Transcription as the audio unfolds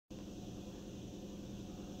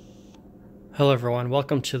Hello everyone,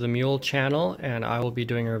 welcome to the Mule channel, and I will be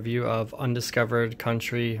doing a review of Undiscovered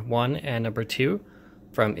Country 1 and number 2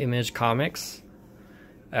 from Image Comics.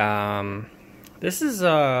 This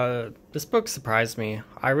book surprised me.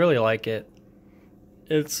 I really like it.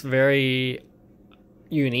 It's very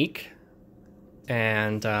unique,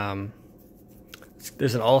 and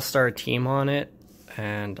there's an all-star team on it,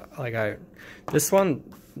 and this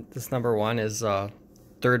number 1 is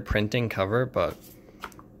third printing cover, but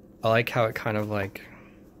I like how it kind of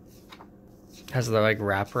has the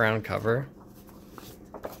wraparound cover.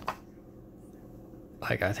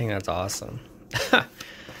 I think that's awesome.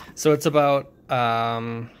 So it's about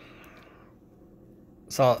so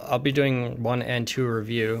I'll be doing 1 and 2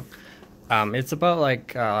 review. It's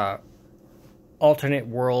about alternate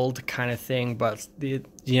world kind of thing, but the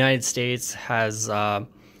United States has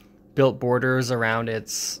built borders around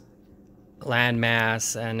its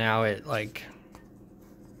landmass, and now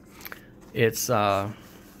it's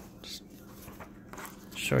just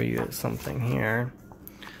show you something here.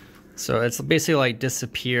 So it's basically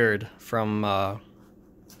disappeared from the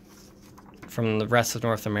rest of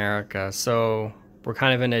North America. So we're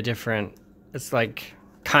kind of in a different, it's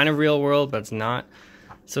kind of real world, but it's not.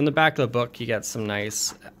 So in the back of the book you get some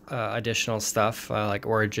nice additional stuff, like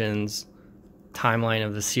origins, timeline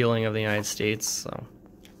of the sealing of the United States. So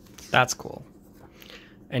that's cool.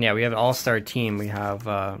 And yeah, we have an all-star team. We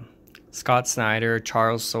have Scott Snyder,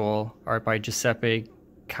 Charles Soule, art by Giuseppe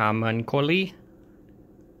Camuncoli,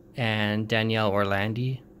 and Danielle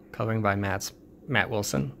Orlandi, coloring by Matt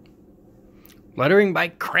Wilson, lettering by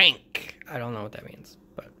Crank. I don't know what that means,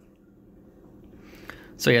 but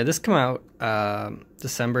so yeah, this came out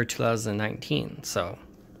December 2019. So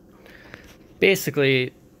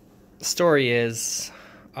basically, the story is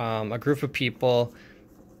a group of people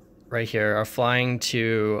right here are flying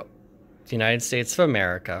to the United States of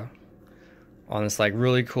America on this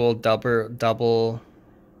really cool double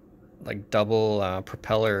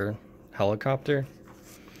propeller helicopter.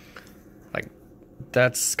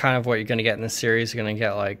 That's kind of what you're gonna get in this series. You're gonna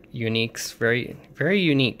get uniques, very very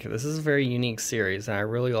unique. This is a very unique series, and I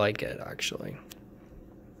really like it actually.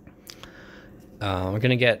 I'm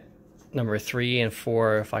gonna get number 3 and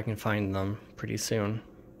 4 if I can find them pretty soon,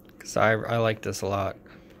 because I like this a lot.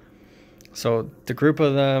 So the group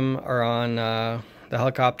of them are on the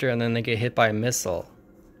helicopter, and then they get hit by a missile.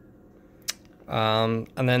 And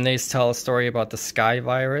then they tell a story about the sky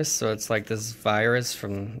virus. So it's this virus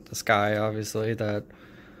from the sky, obviously, that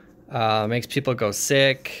makes people go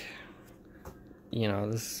sick. You know,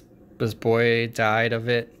 this boy died of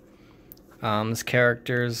it. This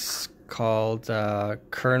character's called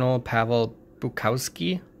Colonel Pavel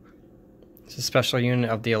Bukowski. It's a special unit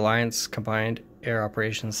of the Alliance Combined Air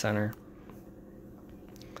Operations Center.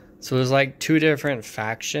 So there's 2 different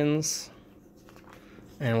factions,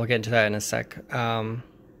 and we'll get into that in a sec. Now,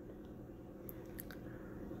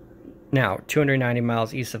 290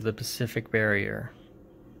 miles east of the Pacific Barrier.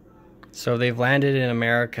 So they've landed in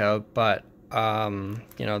America, but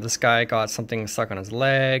this guy got something stuck on his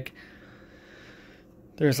leg.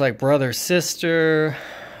 There's brother, sister.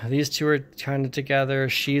 These two are kind of together.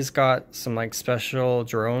 She's got some special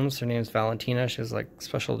drones. Her name's Valentina. She has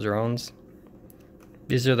special drones.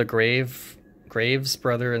 These are the Graves,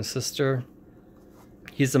 brother and sister.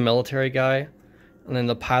 He's the military guy. And then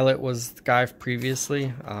the pilot was the guy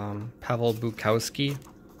previously, Pavel Bukowski.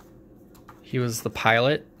 He was the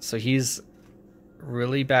pilot. So he's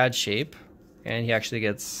really bad shape. And he actually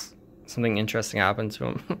gets something interesting happen to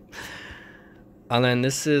him. And then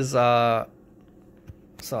this is, so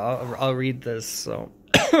I'll read this. So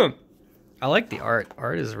I like the art.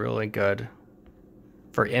 Art is really good.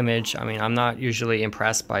 For Image, I mean, I'm not usually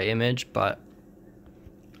impressed by Image, but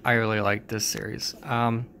I really like this series.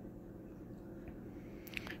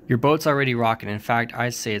 Your boat's already rocking. In fact,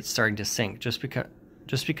 I'd say it's starting to sink. Just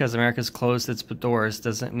because America's closed its doors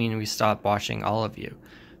doesn't mean we stop watching all of you.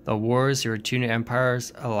 The wars, your 2 new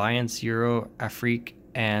empires, Alliance, Euro, Afrique,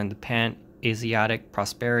 and the Pan-Asiatic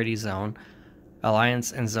Prosperity Zone,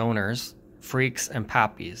 Alliance and Zoners, Freaks and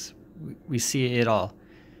Pappies. We see it all.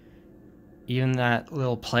 Even that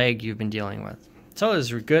little plague you've been dealing with. So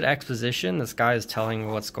there's good exposition. This guy is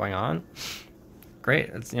telling what's going on. Great.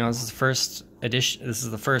 It's, this is the first edition. This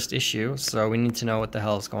is the first issue, so we need to know what the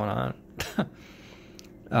hell is going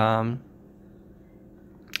on.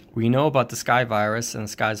 We know about the sky virus and the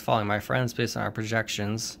sky's falling. My friends, based on our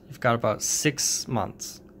projections, you've got about 6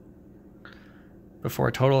 months before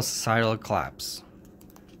a total societal collapse.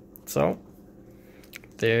 So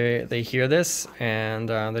they hear this, and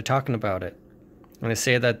they're talking about it. And they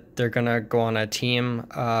say that they're going to go on a team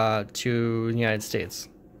to the United States.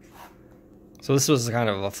 So this was kind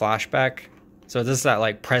of a flashback. So this is that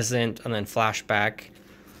like present and then flashback.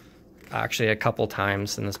 Actually, a couple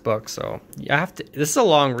times in this book. So you have to. This is a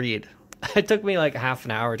long read. It took me like half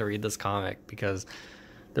an hour to read this comic because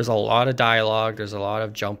there's a lot of dialogue. There's a lot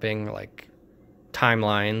of jumping, like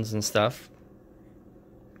timelines and stuff.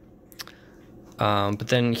 But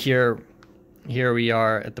then here we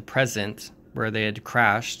are at the present where they had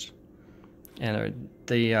crashed, and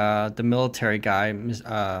the military guy,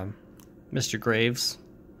 Mr. Graves,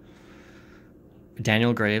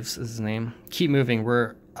 Daniel Graves is his name. Keep moving.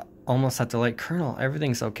 We're almost at the light. Colonel,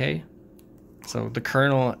 everything's okay. So the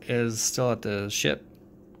colonel is still at the ship,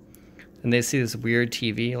 and they see this weird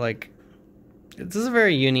TV. Like, this is a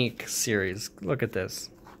very unique series. Look at this.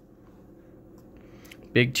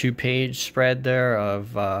 Big 2-page spread there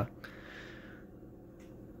of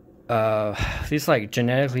these like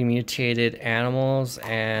genetically mutated animals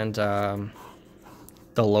and the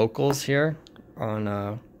locals here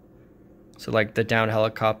on so like the down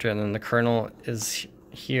helicopter, and then the colonel is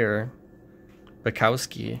here,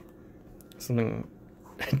 Bukowski. Something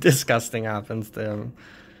disgusting happens to him,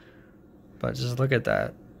 but just look at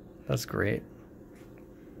that. That's great.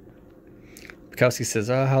 Bukowski says,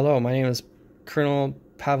 hello, my name is Colonel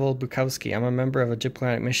Pavel Bukowski. I'm a member of a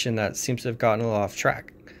diplomatic mission that seems to have gotten a little off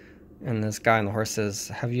track. And this guy on the horse says,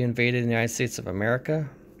 have you invaded the United States of America?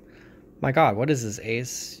 My God, what is this,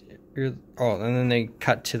 Ace? Oh, and then they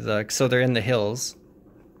cut to so they're in the hills.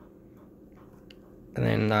 And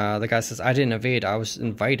then the guy says, I didn't invade, I was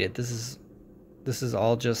invited. This is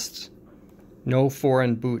all just no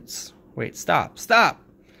foreign boots. Wait, stop.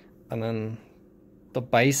 And then the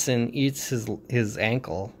bison eats his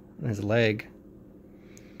ankle and his leg.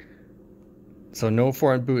 So no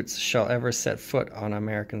foreign boots shall ever set foot on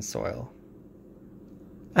American soil.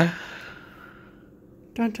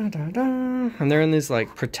 Dun, dun, dun, dun. And they're in these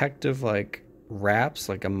like protective like wraps,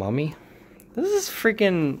 like a mummy. This is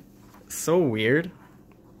freaking so weird.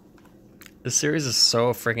 This series is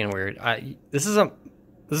so freaking weird. This is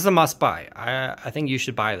a must buy. I think you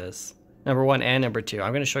should buy this. Number 1 and number 2.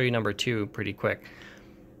 I'm going to show you number 2 pretty quick.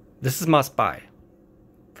 This is must buy.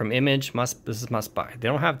 From Image, this is must buy. They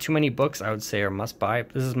don't have too many books I would say are must buy.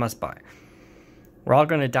 This is must buy. We're all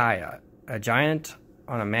going to die. A giant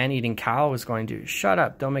on a man-eating cow is going to shut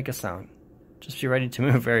up, don't make a sound. Just be ready to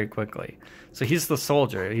move very quickly. So he's the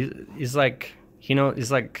soldier. He's like,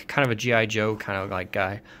 he's like kind of a G.I. Joe kind of like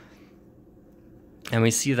guy. And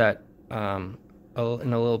we see that in a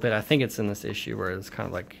little bit. I think it's in this issue where it's kind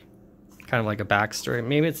of like a backstory.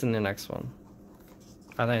 Maybe it's in the next one.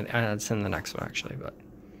 I think it's in the next one actually, but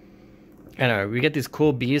anyway, we get these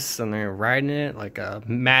cool beasts and they're riding it like a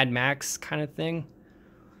Mad Max kind of thing.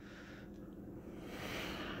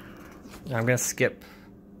 I'm gonna skip.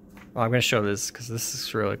 Well, I'm gonna show this because this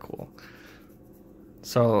is really cool.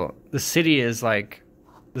 So the city is like,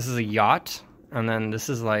 this is a yacht, and then this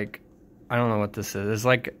is like, I don't know what this is. It's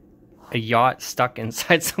like a yacht stuck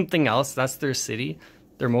inside something else. That's their city,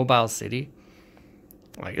 their mobile city.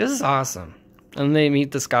 Like, this is awesome. And they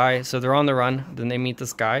meet this guy. So they're on the run. Then they meet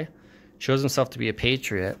this guy. Shows himself to be a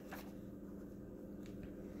patriot.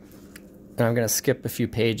 And I'm going to skip a few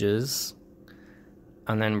pages.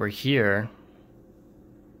 And then we're here.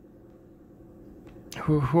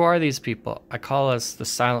 Who are these people? I call us the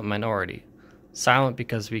silent minority. Silent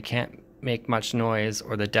because we can't make much noise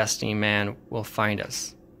or the destiny man will find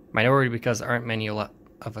us. Minority because there aren't many of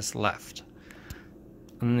us left.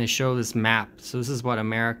 And then they show this map. So this is what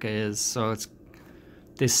America is. So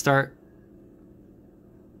they start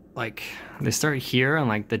here on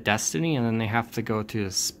like the destiny, and then they have to go to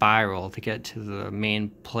a spiral to get to the main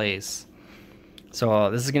place. So I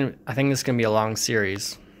think this is gonna be a long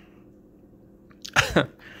series.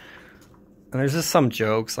 And there's just some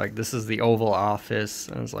jokes, like this is the Oval Office,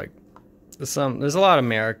 and it's like there's a lot of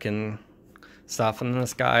American stuff, and then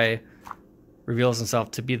this guy reveals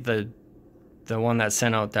himself to be the one that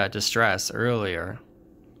sent out that distress earlier.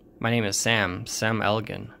 My name is Sam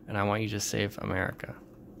Elgin, and I want you to save America.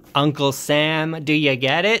 Uncle Sam, do you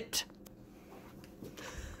get it?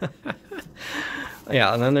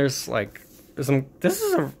 Yeah, and then there's like this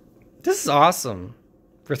is awesome.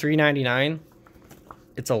 For $3.99,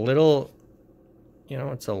 it's a little,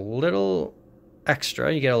 it's a little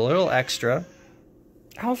extra. You get a little extra.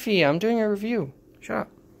 Alfie, I'm doing a review. Shut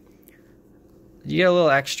up. You get a little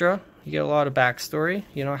extra. You get a lot of backstory.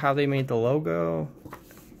 You know how they made the logo.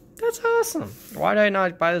 That's awesome. Why did I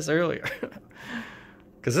not buy this earlier?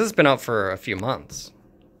 Because this has been out for a few months.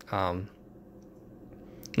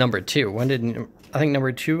 Number 2. I think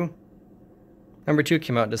number 2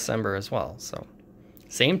 came out in December as well. So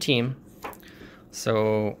same team.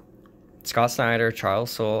 So Scott Snyder,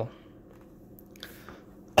 Charles Soule.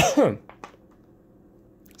 So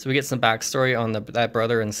we get some backstory on that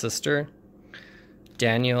brother and sister,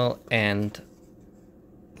 Daniel and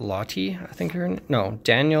Lottie, I think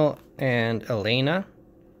Daniel and Elena.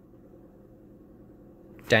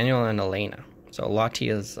 Daniel and Elena. So Lottie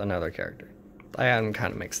is another character. I had them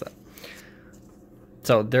kind of mixed up.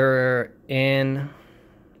 So they're in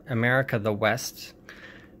America, the West.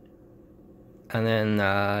 And then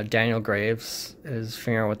Daniel Graves is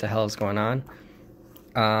figuring out what the hell is going on.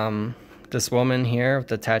 This woman here with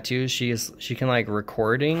the tattoos, she can like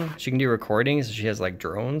she can do recordings. She has like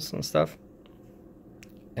drones and stuff.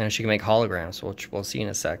 And she can make holograms, which we'll see in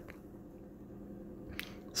a sec.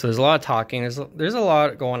 So there's a lot of talking. There's a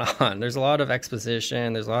lot going on. There's a lot of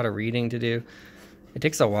exposition. There's a lot of reading to do. It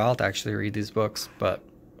takes a while to actually read these books, but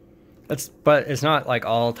it's not like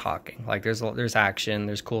all talking. Like there's action.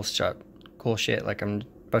 There's cool shit. Like I'm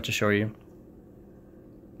about to show you.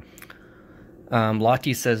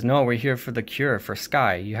 Lottie says, "No, we're here for the cure for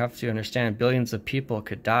Sky. You have to understand, billions of people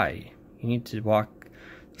could die. You need to walk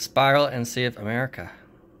the spiral and save America.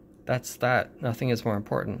 That's that. Nothing is more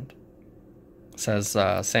important," says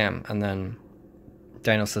Sam. And then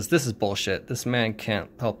Daniel says, "This is bullshit. This man can't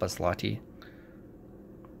help us, Lottie.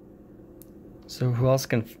 So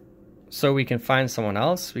we can find someone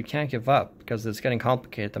else? We can't give up because it's getting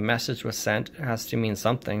complicated. The message was sent. It has to mean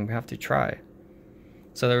something. We have to try."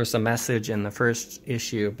 So there was a message in the first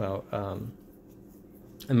issue about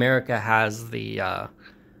America has the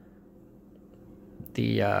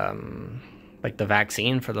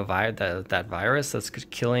vaccine for that virus that's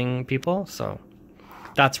killing people. So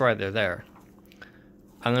that's why they're there.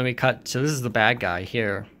 And then we cut. So this is the bad guy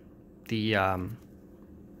here. The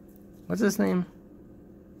what's his name?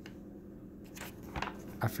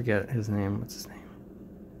 I forget his name. What's his name?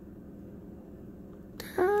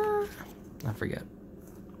 I forget.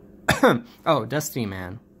 Oh, Destiny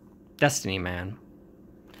Man.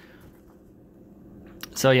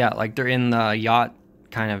 So yeah, like they're in the yacht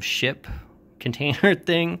kind of ship container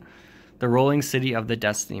thing. The rolling city of the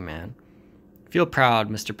Destiny Man. Feel proud,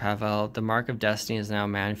 Mr. Pavel. The mark of destiny is now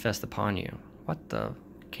manifest upon you. What the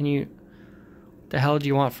hell do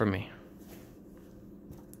you want from me?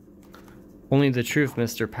 Only the truth,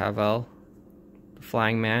 Mr. Pavel. The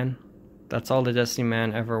flying man. That's all the Destiny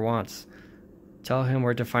Man ever wants. Tell him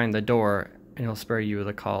where to find the door, and he'll spare you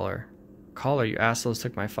the collar. Collar, you assholes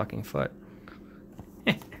took my fucking foot.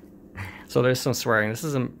 So there's some swearing. This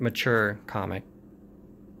is a mature comic.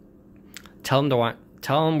 Tell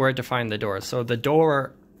him where to find the door. So the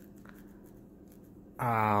door.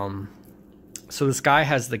 So this guy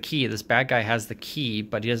has the key. This bad guy has the key,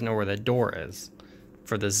 but he doesn't know where the door is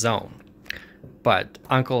for the zone. But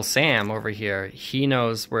Uncle Sam over here, he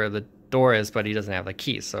knows where the door is, but he doesn't have the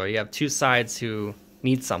key. So you have two sides who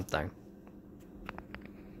need something.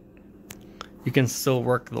 You can still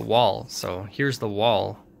work the wall. So here's the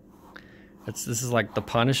wall. This is like the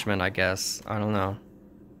punishment, I guess. I don't know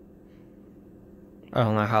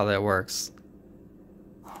how that works.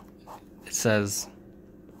 It says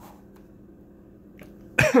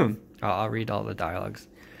I'll read all the dialogues.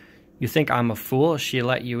 You think I'm a fool? She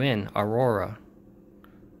let you in, Aurora.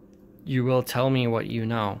 You will tell me what you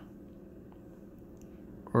know.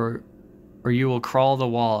 Or you will crawl the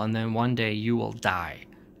wall, and then one day you will die.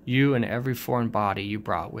 You and every foreign body you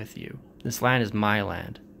brought with you. This land is my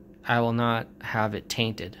land. I will not have it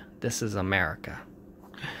tainted. This is America.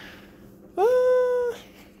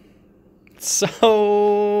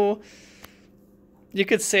 So you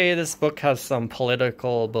could say this book has some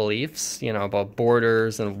political beliefs, you know, about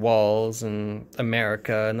borders and walls and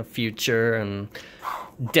America and the future and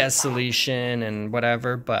desolation and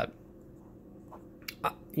whatever, but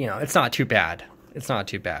you know, it's not too bad. It's not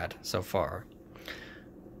too bad so far.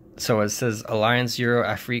 So it says Alliance Euro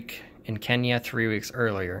Afrique in Kenya 3 weeks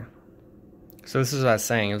earlier. So this is what I was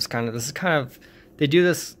saying. They do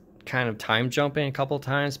this kind of time jumping a couple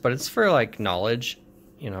times, but it's for like knowledge,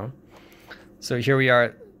 you know. So here we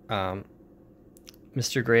are.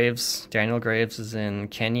 Mr. Graves, Daniel Graves, is in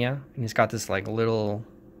Kenya, and he's got this like little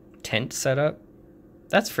tent set up.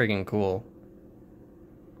 That's freaking cool.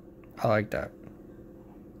 I like that.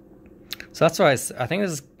 So that's why I think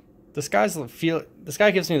this guy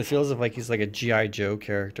gives me the feels of like he's like a G.I. Joe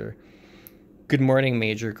character. Good morning,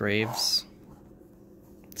 Major Graves,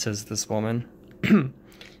 says this woman.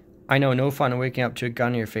 I know, no fun waking up to a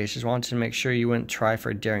gun in your face. Just wanted to make sure you wouldn't try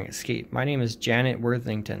for a daring escape. My name is Janet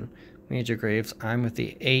Worthington. Major Graves, I'm with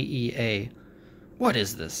the AEA. What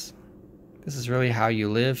is this? This is really how you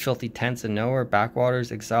live? Filthy tents and nowhere,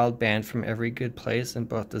 backwaters, exiled, banned from every good place in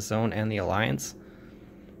both the zone and the Alliance?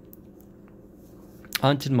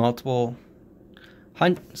 Hunted multiple...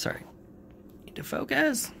 Sorry. Need to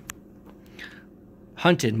focus.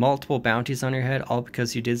 Hunted multiple bounties on your head, all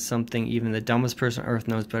because you did something even the dumbest person on Earth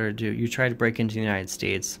knows better to do. You tried to break into the United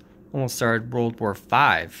States. Almost started World War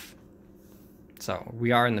V. So,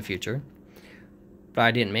 we are in the future. But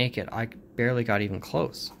I didn't make it. I barely got even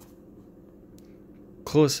close.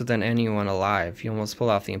 Closer than anyone alive. You almost pulled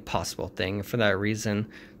off the impossible thing. And for that reason,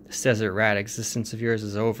 this desert rat existence of yours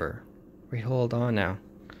is over. Wait, hold on now.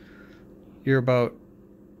 You're about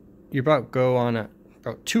to go on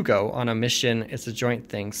a mission. It's a joint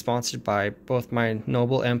thing, sponsored by both my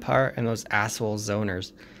noble empire and those asshole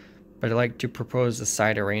zoners. But I'd like to propose a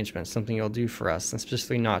side arrangement, something you'll do for us, and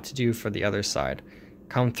especially not to do for the other side.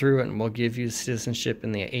 Come through and we'll give you citizenship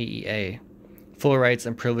in the AEA. Full rights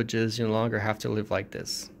and privileges, you no longer have to live like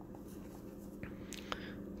this.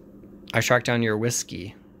 I tracked down your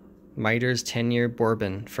whiskey. Miter's 10-year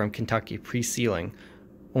bourbon from Kentucky, pre-sealing.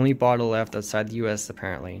 Only bottle left outside the US,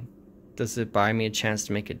 apparently. Does it buy me a chance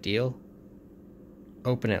to make a deal?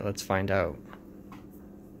 Open it, let's find out.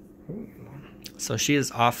 So she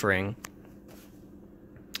is offering...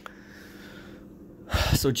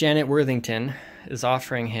 So Janet Worthington is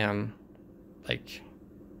offering him, like,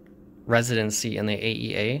 residency in the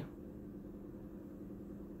AEA.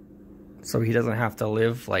 So he doesn't have to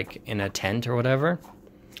live, like, in a tent or whatever.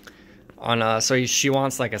 So she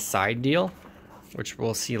wants, like, a side deal, which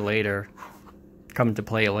we'll see later, come into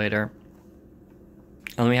play later.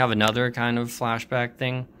 And we have another kind of flashback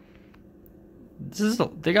thing.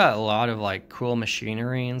 They got a lot of, like, cool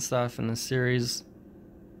machinery and stuff in this series.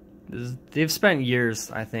 They've spent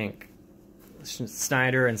years, I think,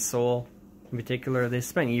 Snyder and Soule in particular, they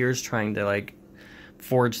spent years trying to, like,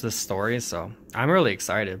 forge this story, so I'm really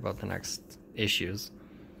excited about the next issues.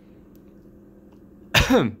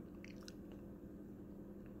 And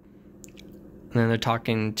then they're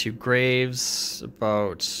talking to Graves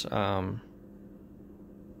about so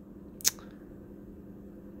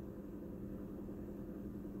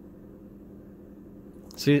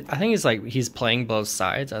I think he's playing both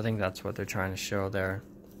sides. I think that's what they're trying to show there.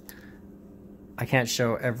 I can't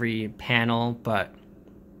show every panel, but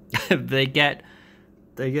they get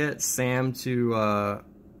Sam to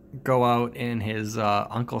go out in his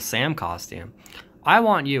Uncle Sam costume. I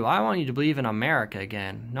want you to believe in America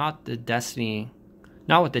again, not what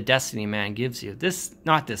the Destiny Man gives you.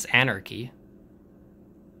 Not this anarchy.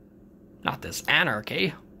 Not this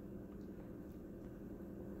anarchy.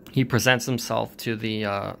 He presents himself to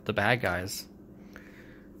the bad guys.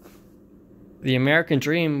 The American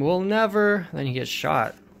dream will never... Then he gets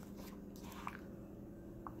shot.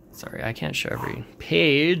 Sorry, I can't show every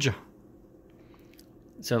page.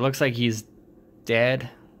 So it looks like he's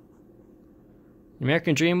dead. The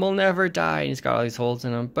American dream will never die. And he's got all these holes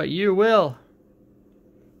in him. But you will.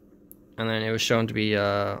 And then it was shown to be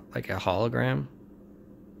like a hologram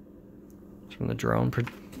from the drone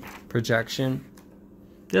projection.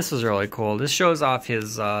 This was really cool. This shows off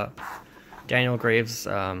his Daniel Graves'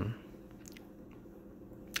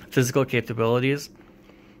 physical capabilities.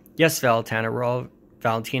 Yes, Valentina,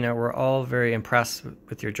 we're all very impressed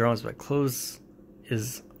with your drones, but clothes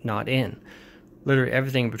is not in. Literally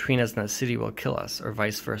everything between us and the city will kill us, or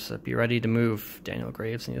vice versa. Be ready to move, Daniel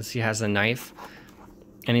Graves. And he has a knife,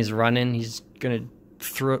 and he's running. He's gonna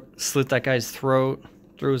slit that guy's throat,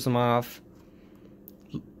 throws him off.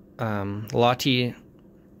 Lottie,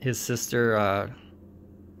 his sister,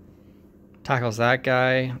 tackles that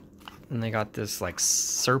guy. And they got this, like,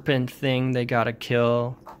 serpent thing they gotta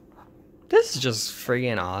kill. This is just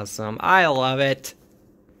friggin' awesome. I love it.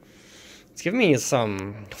 It's giving me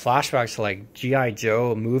some flashbacks to, like, G.I.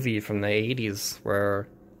 Joe movie from the 80s, where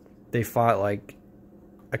they fought, like,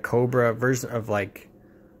 a Cobra version of, like,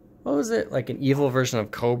 what was it? Like, an evil version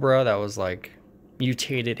of Cobra that was, like,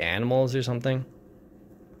 mutated animals or something.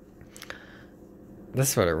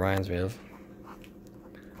 This is what it reminds me of.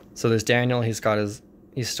 So there's Daniel, he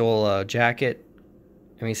stole a jacket,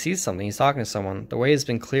 and he sees something. He's talking to someone. The way has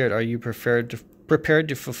been cleared. Are you prepared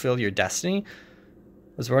to fulfill your destiny?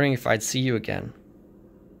 I was wondering if I'd see you again.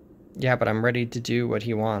 Yeah, but I'm ready to do what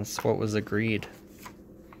he wants, what was agreed.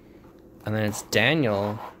 And then it's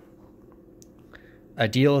Daniel. A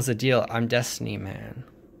deal is a deal. I'm Destiny Man.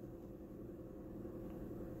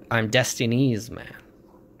 I'm Destiny's man.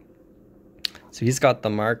 So he's got the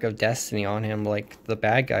mark of destiny on him like the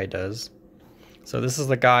bad guy does. So this is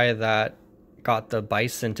the guy that got the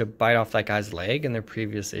bison to bite off that guy's leg in the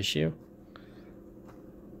previous issue.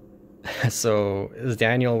 So is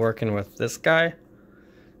Daniel working with this guy?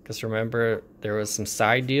 Because remember, there was some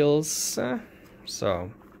side deals.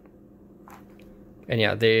 So And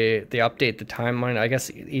yeah, they update the timeline. I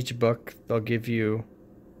guess each book they'll give you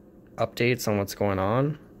updates on what's going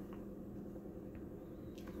on.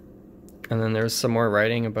 And then there's some more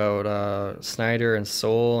writing about Snyder and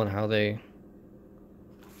Soule and how they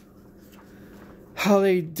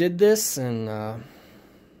did this, and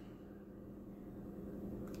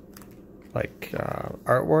like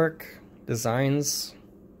artwork, designs.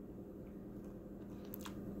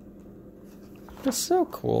 That's so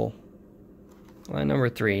cool. Line number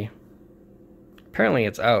 3. Apparently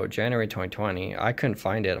it's out, January 2020. I couldn't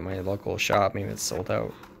find it at my local shop. Maybe it's sold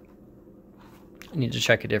out. I need to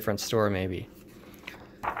check a different store, maybe.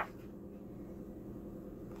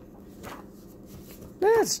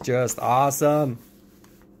 That's just awesome.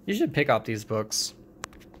 You should pick up these books.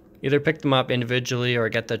 Either pick them up individually or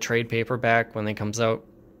get the trade paperback when they comes out.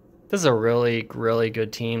 This is a really, really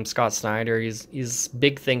good team. Scott Snyder, he's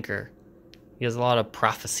big thinker. He has a lot of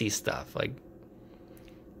prophecy stuff, like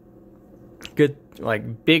good,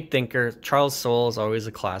 like big thinker. Charles Soule is always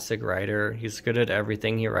a classic writer. He's good at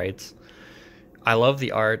everything he writes. I love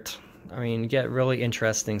the art. I mean, you get really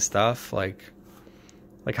interesting stuff, like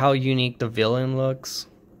how unique the villain looks.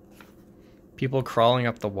 People crawling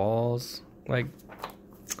up the walls. Like,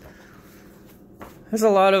 there's a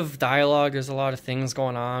lot of dialogue. There's a lot of things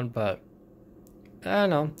going on, but I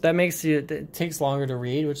don't know. That makes it takes longer to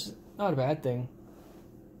read, which is not a bad thing.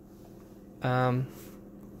 Yeah,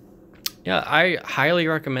 I highly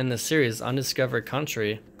recommend this series, Undiscovered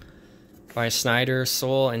Country, by Snyder,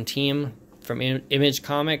 Soule, and team from Image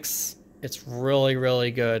Comics. It's really,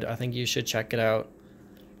 really good. I think you should check it out.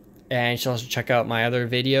 And you should also check out my other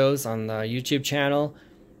videos on the YouTube channel.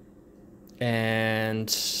 And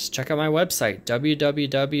check out my website,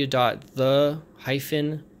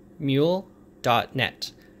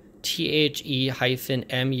 www.the-mule.net. THE-MULE.net.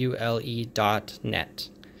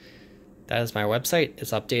 That is my website.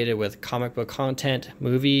 It's updated with comic book content,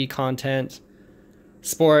 movie content,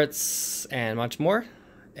 sports, and much more.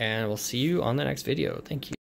 And we'll see you on the next video. Thank you.